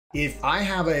If I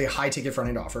have a high ticket front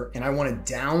end offer and I want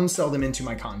to downsell them into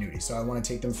my continuity, so I want to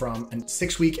take them from a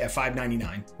 6-week at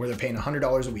 $5.99 where they're paying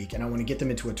 $100 a week and I want to get them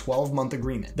into a 12-month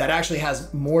agreement that actually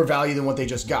has more value than what they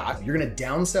just got, you're going to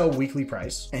downsell weekly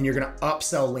price and you're going to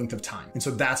upsell length of time. And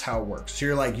so that's how it works. So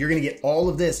you're going to get all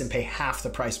of this and pay half the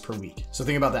price per week. So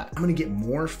think about that. I'm going to get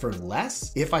more for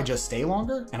less if I just stay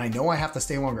longer, and I know I have to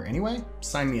stay longer anyway.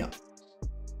 Sign me up.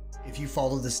 If you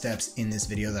follow the steps in this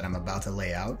video that I'm about to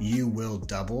lay out, you will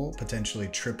double, potentially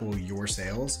triple your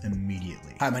sales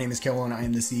immediately. Hi, my name is Kellen. I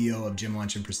am the CEO of Gym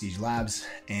Lunch and Prestige Labs,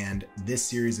 and this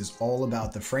series is all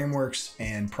about the frameworks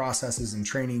and processes and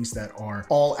trainings that are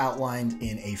all outlined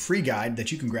in a free guide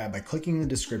that you can grab by clicking the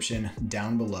description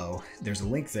down below. There's a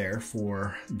link there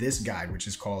for this guide, which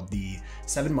is called the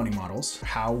 7 Money Models,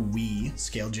 how we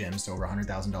scale gyms to over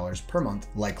 $100,000 per month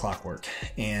like clockwork.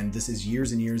 And this is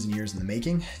years and years and years in the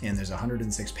making. And there's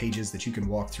 106 pages that you can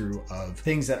walk through of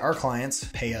things that our clients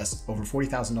pay us over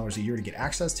 $40,000 a year to get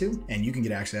access to, and you can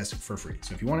get access for free.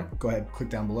 So if you want it, go ahead, click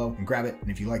down below and grab it.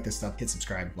 And if you like this stuff, hit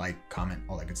subscribe, like, comment,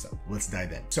 all that good stuff. Let's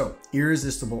dive in. So,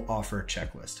 irresistible offer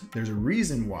checklist. There's a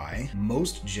reason why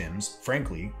most gyms,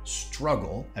 frankly,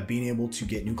 struggle at being able to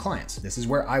get new clients. This is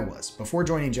where I was. Before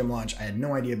joining Gym Lunch, I had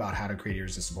no idea about how to create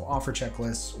irresistible offer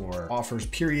checklists or offers,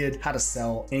 period, how to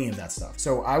sell, any of that stuff.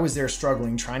 So I was there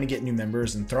struggling, trying to get new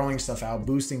members and throwing stuff out,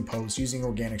 boosting posts, using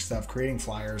organic stuff, creating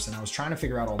flyers, and I was trying to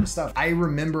figure out all this stuff. I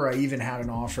remember I even had an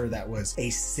offer that was a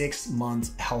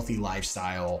 6-month healthy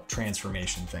lifestyle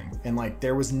transformation thing. And like,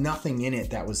 there was nothing in it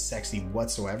that was sexy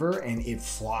whatsoever, and it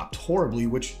flopped horribly,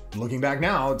 which looking back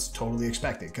now, it's totally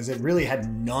expected because it really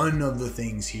had none of the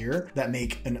things here that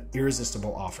make an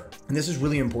irresistible offer. And this is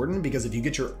really important because if you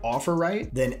get your offer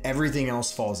right, then everything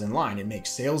else falls in line. It makes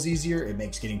sales easier. It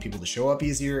makes getting people to show up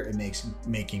easier. It makes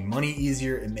making money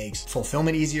easier. It makes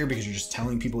fulfillment easier because you're just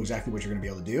telling people exactly what you're going to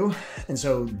be able to do. And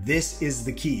so this is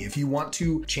the key. If you want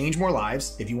to change more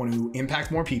lives, if you want to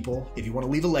impact more people, if you want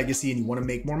to leave a legacy and you want to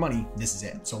make more money, this is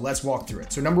it. So let's walk through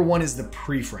it. So number one is the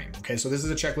pre-frame. Okay, so this is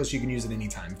a checklist you can use at any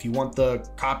time. If you want the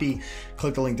copy,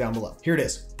 click the link down below. Here it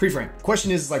is, pre-frame.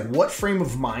 Question is like, what frame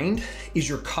of mind is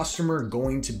your customer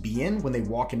going to be in when they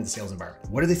walk into the sales environment?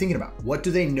 What are they thinking about? What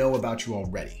do they know about you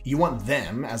already? You want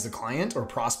them as the client or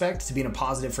prospect to be in a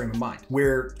positive frame of mind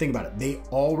where, think about it, they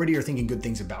already are thinking good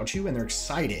things about you and they're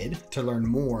excited to learn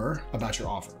more about your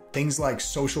offer. Things like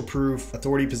social proof,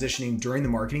 authority positioning during the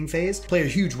marketing phase play a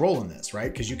huge role in this, right?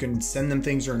 Because you can send them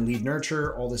things during lead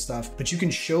nurture, all this stuff, but you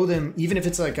can show them, even if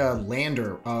it's like a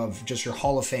lander of just your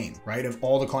hall of fame, right? Of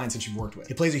all the clients that you've worked with.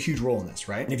 It plays a huge role in this,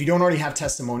 right? And if you don't already have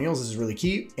testimonials, this is really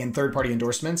key, and third-party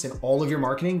endorsements in all of your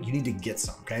marketing, you need to get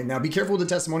some, okay? Now be careful with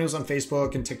the testimonials on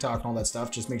Facebook and TikTok and all that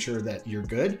stuff. Just make sure that you're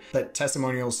good, but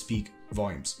testimonials speak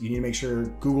volumes. You need to make sure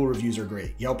Google reviews are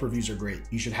great. Yelp reviews are great.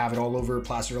 You should have it all over,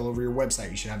 plastered all over your website.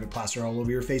 You should have it plastered all over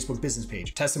your Facebook business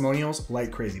page. Testimonials, like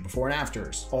crazy, before and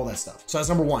afters, all that stuff. So that's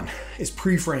number one, is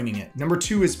pre-framing it. Number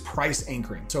two is price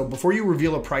anchoring. So before you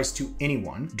reveal a price to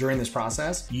anyone during this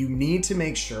process, you need to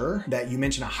make sure that you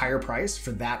mention a higher price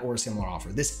for that or a similar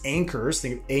offer. This anchors,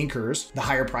 think of anchors the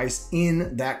higher price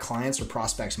in that client's or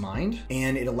prospect's mind,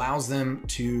 and it allows them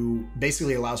to,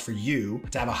 basically allows for you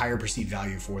to have a higher perceived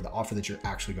value for the offer that you're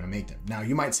actually going to make them. Now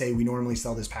you might say, we normally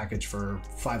sell this package for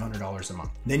 $500 a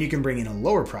month. Then you can bring in a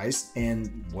lower price,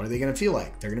 and what are they going to feel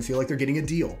like? They're going to feel like they're getting a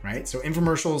deal, right? So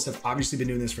infomercials have obviously been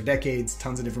doing this for decades.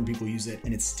 Tons of different people use it,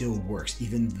 and it still works.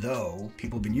 Even though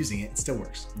people have been using it, it still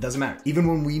works. It doesn't matter. Even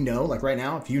when we know, like right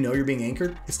now, if you know you're being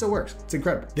anchored, it still works. It's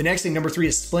incredible. The next thing, number three,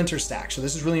 is splinter stack. So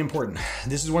this is really important.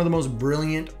 This is one of the most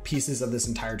brilliant pieces of this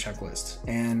entire checklist.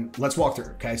 And let's walk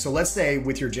through, okay? So let's say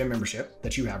with your gym membership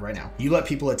that you have right now, you let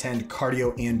people attend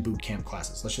cardio and boot camp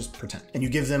classes. Let's just pretend. And you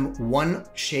give them one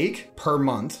shake per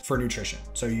month for nutrition.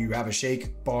 So you have a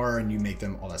shake bar and you make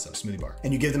them all that stuff, smoothie bar.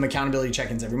 And you give them accountability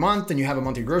check-ins every month, and you have a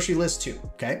monthly grocery list too,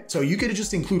 okay? So you could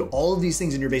just include all of these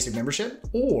things in your basic membership,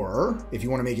 or if you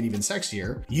want to make it even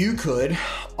sexier, you could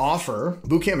offer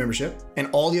boot camp membership, and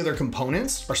all the other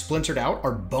components are splintered out,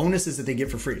 are bonuses that they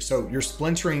get for free. So you're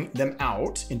splintering them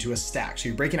out into a stack. So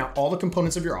you're breaking out all the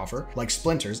components of your offer, like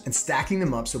splinters, and stacking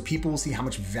them up so people will see how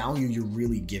much value you're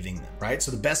really giving them, right?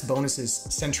 So the best bonuses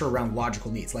center around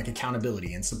logical needs like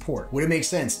accountability and support. Would it make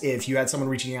sense if you had someone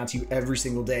reaching out to you every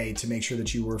single day to make sure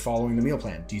that you were following the meal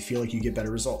plan? Do you feel like you get better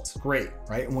results? Great,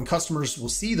 right? And when customers will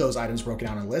see those items broken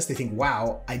out on a list, they think,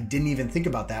 wow, I didn't even think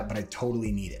about that, but I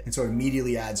totally need it. And so it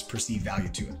immediately adds perceived value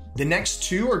to it. The next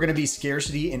two are gonna be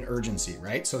scarcity and urgency,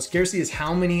 right? So scarcity is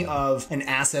how many of an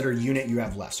asset or unit you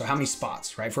have left. So how many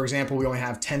spots, right? For example, we only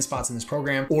have 10 spots in this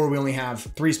program, or we only have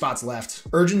 3 spots left.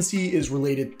 Urgency urgency is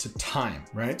related to time,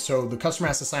 right? So the customer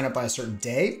has to sign up by a certain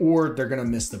day or they're gonna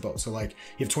miss the boat. So like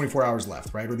you have 24 hours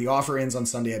left, right? Or the offer ends on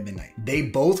Sunday at midnight. They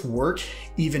both work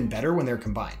even better when they're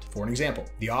combined. For an example,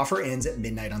 the offer ends at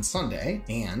midnight on Sunday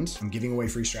and I'm giving away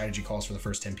free strategy calls for the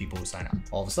first 10 people who sign up.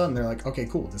 All of a sudden they're like, okay,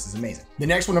 cool, this is amazing. The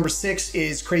next one, number 6,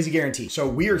 is crazy guarantee. So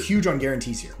we are huge on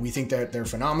guarantees here. We think that they're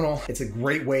phenomenal. It's a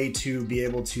great way to be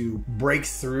able to break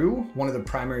through one of the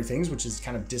primary things, which is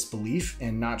kind of disbelief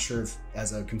and not sure if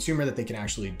as a consumer that they can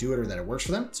actually do it or that it works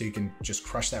for them. So you can just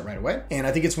crush that right away. And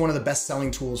I think it's one of the best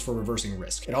selling tools for reversing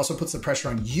risk. It also puts the pressure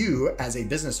on you as a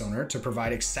business owner to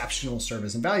provide exceptional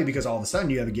service and value because all of a sudden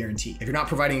you have a guarantee. If you're not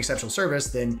providing exceptional service,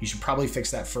 then you should probably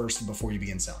fix that first before you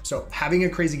begin selling. So having a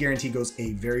crazy guarantee goes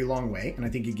a very long way. And I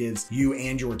think it gives you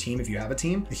and your team, if you have a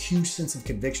team, a huge sense of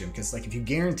conviction because like if you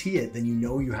guarantee it, then you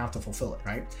know you have to fulfill it,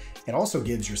 right? It also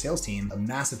gives your sales team a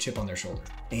massive chip on their shoulder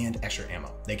and extra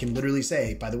ammo. They can literally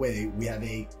say, by the way, we have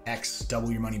a X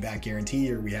double your money back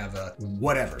guarantee, or we have a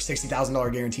whatever,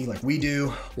 $60,000 guarantee like we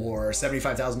do, or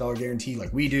 $75,000 guarantee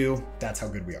like we do. That's how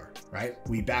good we are, right?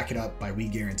 We back it up by we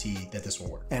guarantee that this will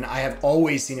work. And I have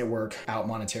always seen it work out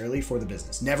monetarily for the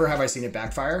business. Never have I seen it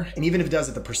backfire. And even if it does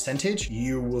at the percentage,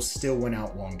 you will still win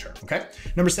out long-term, okay?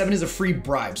 Number 7 is a free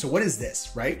bribe. So what is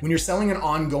this, right? When you're selling an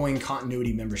ongoing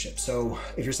continuity membership. So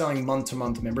if you're selling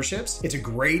month-to-month memberships, it's a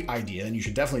great idea, and you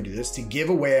should definitely do this, to give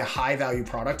away a high-value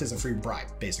product as a free bribe,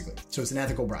 basically. So it's an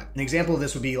ethical bribe. An example of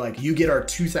this would be like, you get our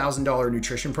 $2,000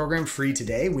 nutrition program free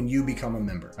today when you become a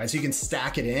member, right? So you can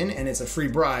stack it in and it's a free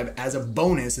bribe as a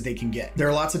bonus that they can get. There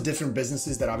are lots of different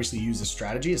businesses that obviously use this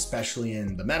strategy, especially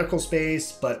in the medical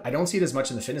space, but I don't see it as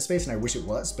much in the fitness space, and I wish it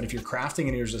was. But if you're crafting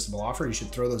an irresistible offer, you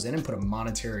should throw those in and put a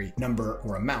monetary number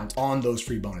or amount on those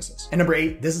free bonuses. And number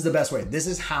 8, this is the best way. This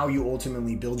is how you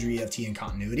ultimately build your EFT and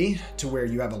continuity to where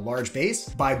you have a large base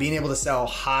by being able to sell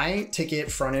high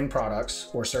ticket front-end products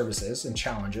or services and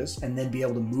challenges, and then be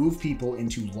able to move people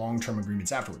into long-term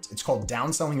agreements afterwards. It's called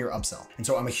downselling your upsell. And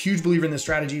so I'm a huge believer in this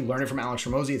strategy. Learn it from Alex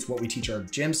Hormozi. It's what we teach our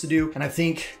gyms to do. And I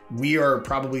think we are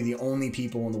probably the only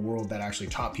people in the world that actually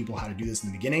taught people how to do this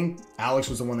in the beginning. Alex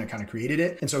was the one that kind of created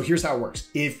it. And so here's how it works.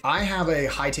 If I have a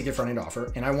high ticket front-end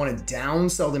offer and I want to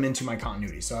downsell them into my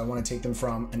continuity, so I want to take them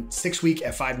from a 6-week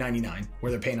at $5.99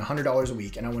 where they're paying $100 a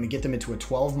week, and I want to get them into a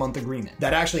 12-month agreement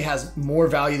that actually has more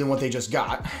value than what they just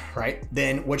got, right?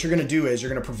 Then what you're going to do is you're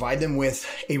going to provide them with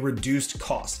a reduced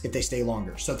cost if they stay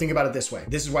longer. So think about it this way.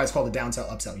 This is why it's called a downsell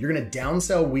upsell. You're going to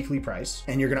downsell weekly price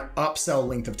and you're going to upsell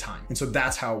length of time. And so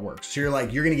that's how it works. So you're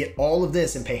like, you're going to get all of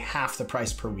this and pay half the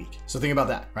price per week. So think about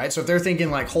that, right? So if they're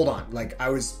thinking like, hold on, like I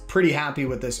was pretty happy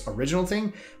with this original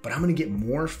thing, but I'm going to get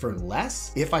more for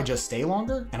less if I just stay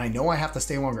longer, and I know I have to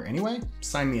stay longer anyway,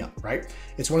 sign me up, right?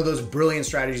 It's one of those brilliant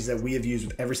strategies that we have used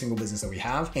with every single business that we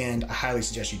have, and I highly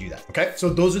suggest you do that, okay? So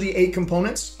those are the 8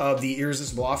 components of the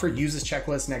irresistible offer. Use this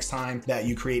checklist next time that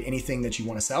you create anything that you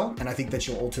want to sell, and I think that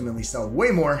you'll ultimately sell way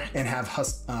more and have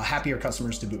happier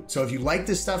customers to boot. So if you like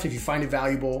this stuff, if you find it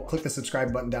valuable, click the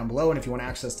subscribe button down below, and if you want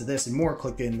access to this and more,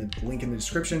 click in the link in the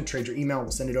description, trade your email,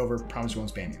 we'll send it over, promise we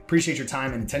won't spam you. Appreciate your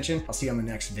time and attention. I'll see you on the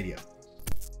next video.